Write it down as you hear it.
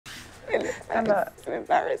Emma. It's so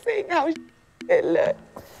embarrassing how it looks.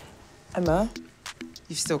 Emma,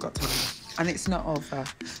 you've still got time. And it's not over.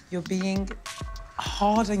 You're being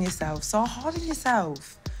hard on yourself, so hard on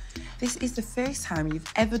yourself. This is the first time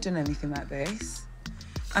you've ever done anything like this.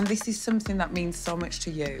 And this is something that means so much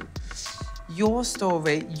to you. Your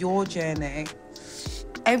story, your journey,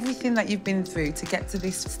 everything that you've been through to get to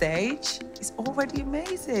this stage is already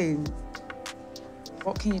amazing.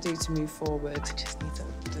 What can you do to move forward? I just need to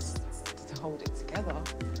hold it together.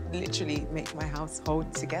 Literally make my house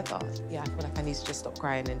hold together. Yeah, I feel like I need to just stop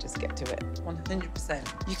crying and just get to it.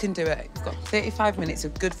 100%. You can do it. You've got 35 minutes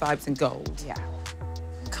of good vibes and gold. Yeah.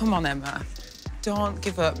 Come on, Emma. Don't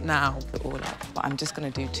give up now. Put it all up. But I'm just gonna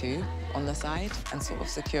do 2 on the side and sort of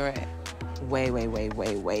secure it way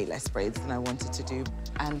less braids than I wanted to do.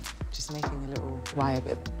 And just making a little wire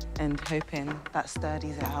bib and hoping that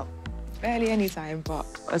sturdies it out. Barely any time, but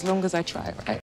as long as I try, right?